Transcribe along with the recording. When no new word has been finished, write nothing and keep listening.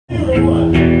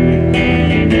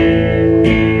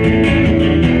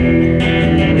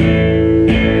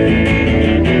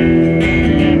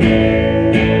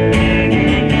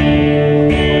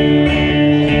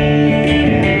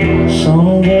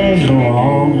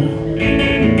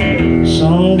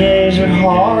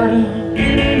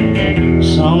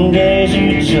Some days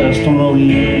you just wanna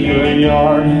leave your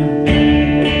yard.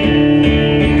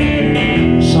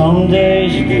 Some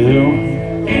days you do,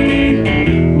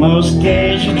 most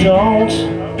days you don't.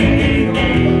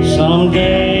 Some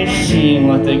days seem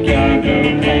like they got no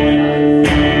point.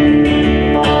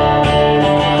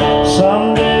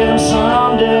 Someday's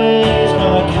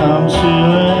gonna come to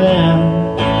an end.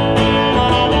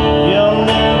 You'll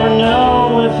never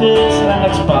know if it's the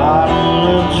next bottle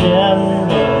of gin.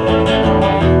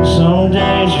 Some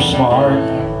days you're smart,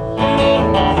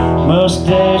 most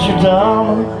days you're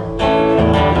dumb,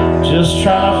 just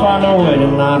trying to find a way to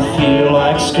not feel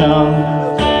like scum.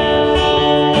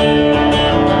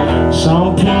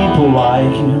 Some people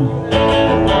like you,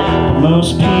 but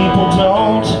most people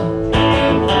don't.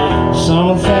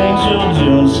 Some things you'll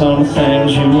do and some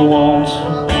things you won't.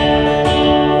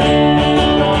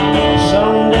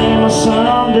 Someday my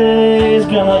Sunday's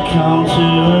gonna come to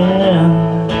an end.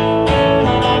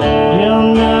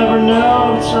 You'll never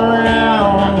know it's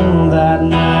around that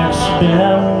next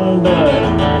bend, but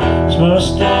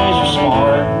most days you're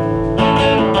smart,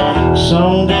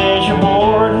 some days you're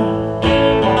bored,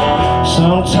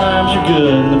 sometimes you're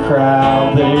good in the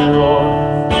crowd they roar.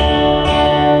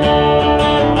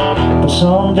 But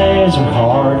some days are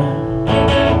hard,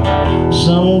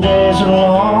 some days are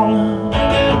long,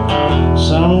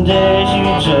 some days you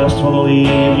just want to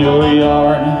leave your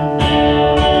yard.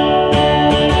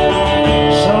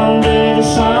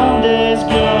 Sunday's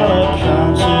gonna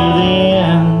come to the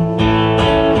end.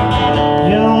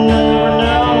 You'll never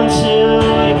know until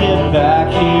we get back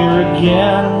here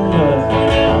again.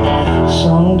 But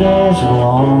some days are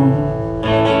long,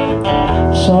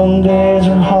 some days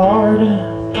are hard,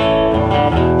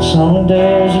 some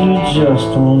days you just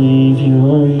don't leave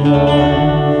your yard.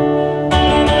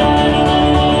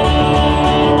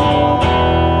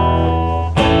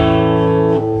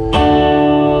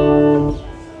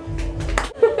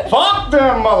 Fuck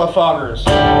them motherfuckers!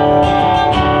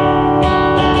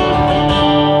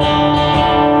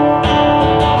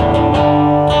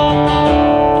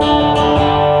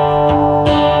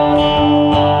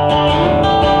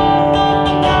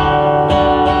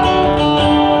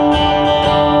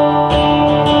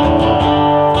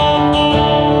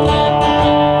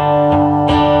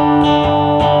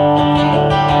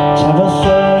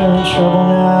 Tabitha, you're in trouble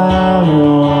now, you're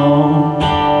alone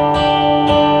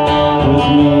with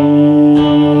me.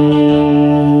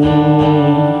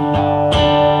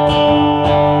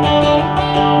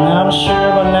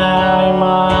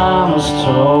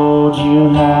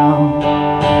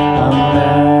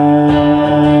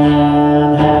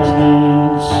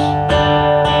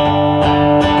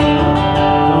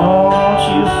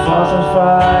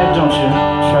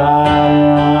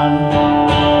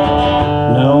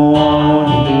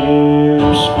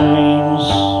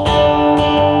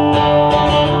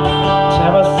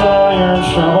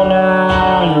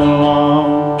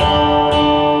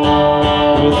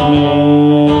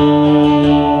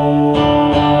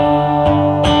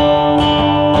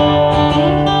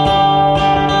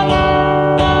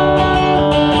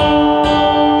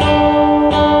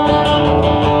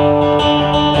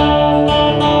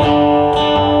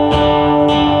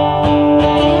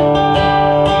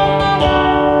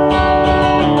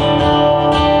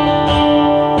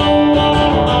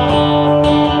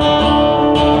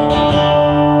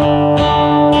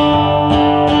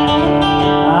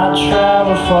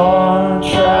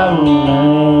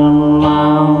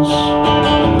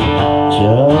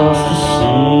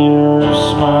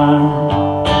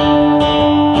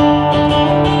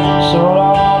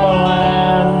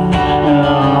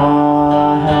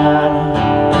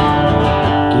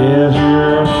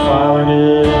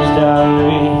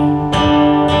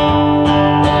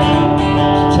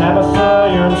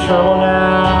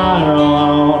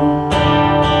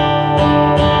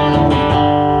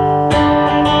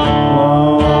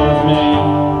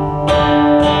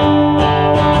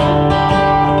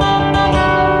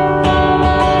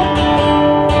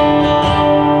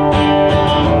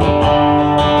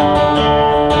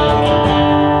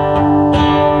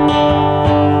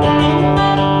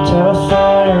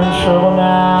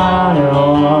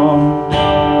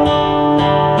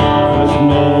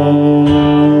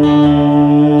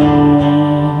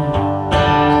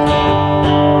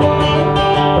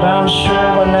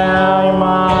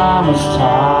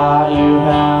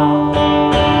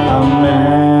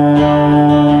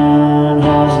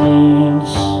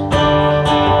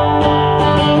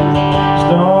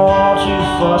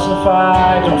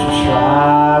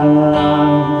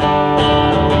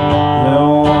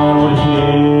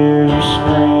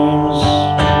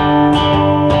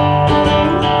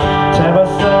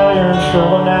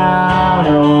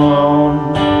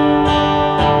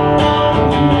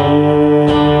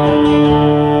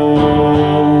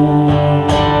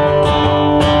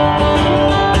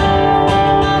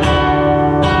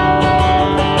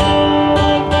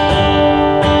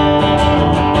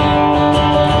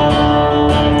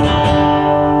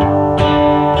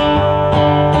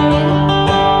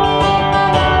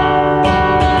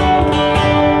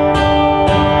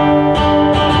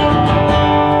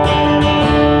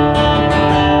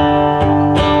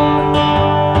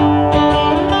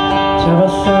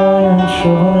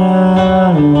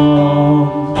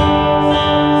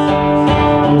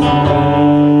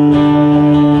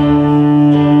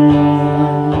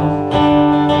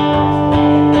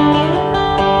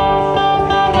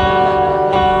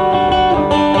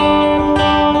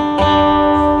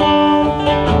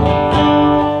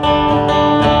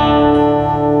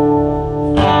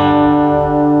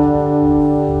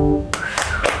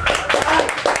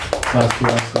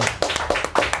 Last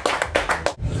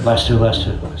two.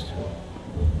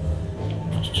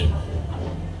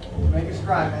 Make us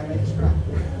cry, man. Make us cry.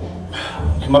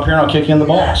 Come up here and I'll kick you in the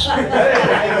balls.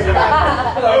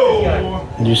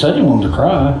 You said you wanted to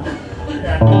cry.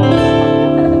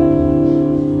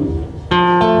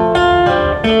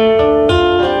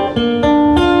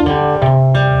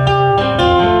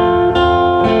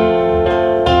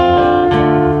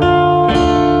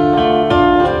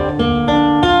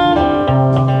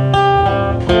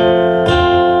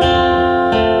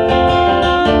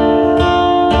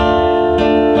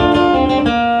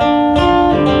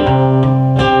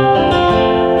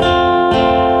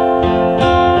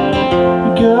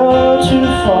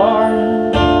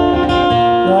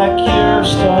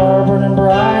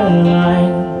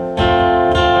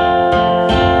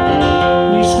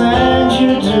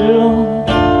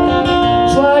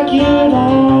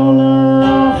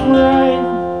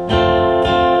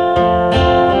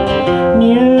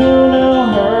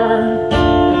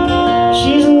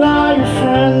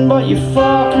 You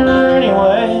fuck her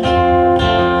anyway.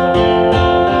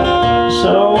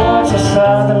 So what's the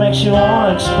side that makes you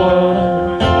wanna explode?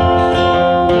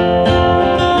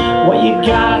 What you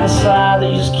got inside that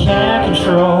you just can't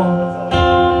control?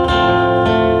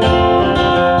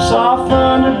 Soft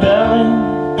underbelly,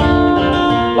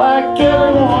 like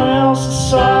everyone else is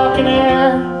sucking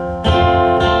air.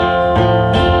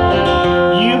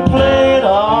 You play it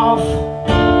off,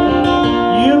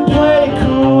 you play it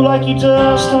cool like you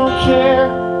just don't care.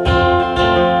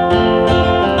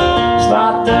 It's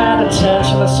not that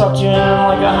attention that sucked you in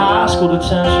like a high school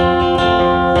detention.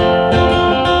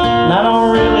 And I don't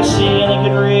really see any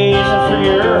good reason for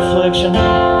your affliction, but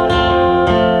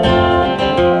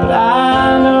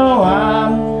I know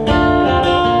I'm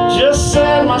just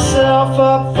setting myself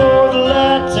up for the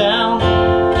letdown.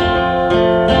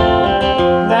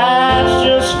 That's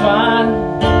just fine.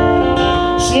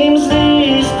 Seems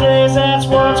these days that's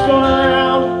what's going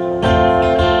around.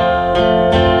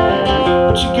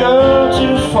 But you go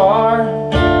too far,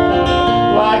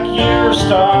 like you're a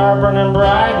star burning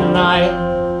bright at night.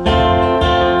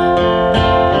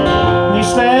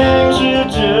 These things you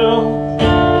do,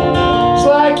 it's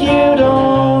like you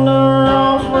don't know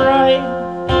wrong from right.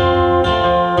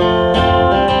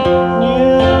 You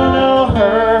know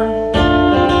her,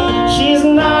 she's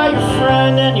not your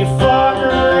friend and you fuck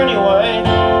her anyway.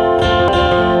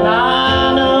 And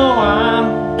I know I'm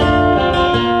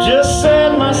just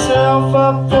setting myself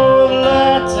up for the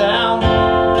letdown.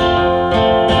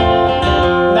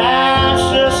 That's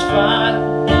just fine,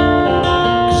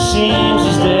 'cause it seems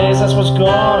these days that's what's going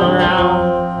around.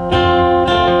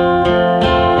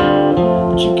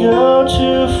 But you go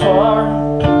too far,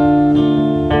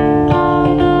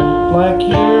 like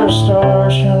you're a star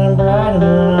shining bright in the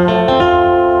night.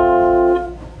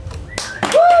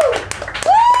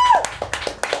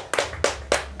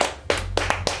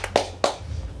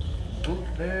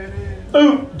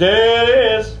 Ooh, there it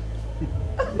is.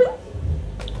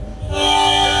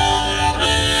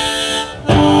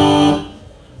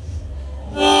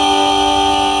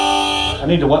 I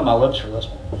need to wet my lips for this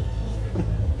one.